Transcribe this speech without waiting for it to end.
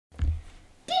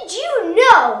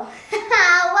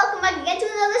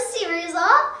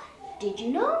Did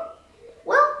you know?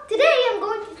 Well, today I'm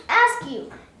going to ask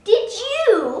you,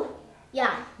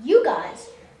 you guys,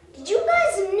 did you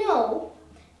guys know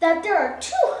that there are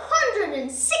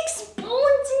 206 bones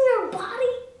in your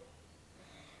body?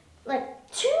 Like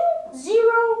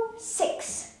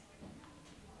 206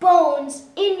 bones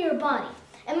in your body.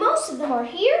 And most of them are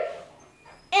here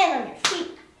and on your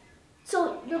feet.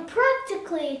 So you're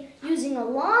practically using a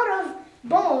lot of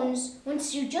bones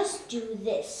once you just do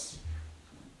this.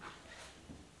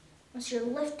 Once you're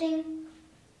lifting,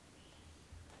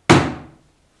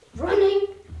 running,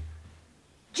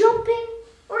 jumping,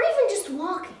 or even just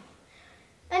walking.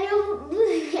 And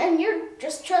you're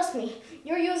just, trust me,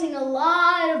 you're using a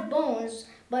lot of bones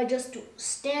by just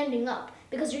standing up,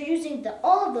 because you're using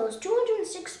all of those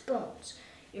 206 bones.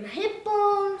 Your hip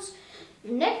bones,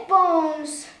 your neck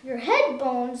bones, your head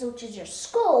bones, which is your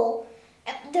skull.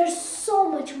 There's so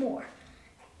much more.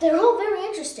 They're all very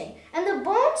interesting. And the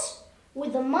bones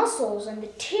with the muscles and the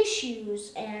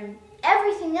tissues and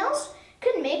everything else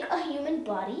can make a human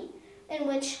body, in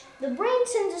which the brain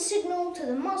sends a signal to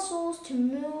the muscles to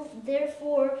move.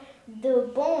 Therefore,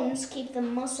 the bones keep the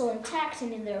muscle intact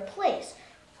and in their place.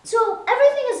 So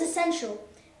everything is essential.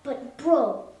 But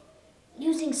bro,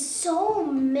 using so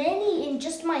many in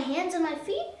just my hands and my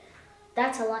feet,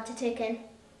 that's a lot to take in.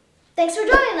 Thanks for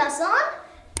joining us on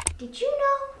Did You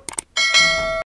Know?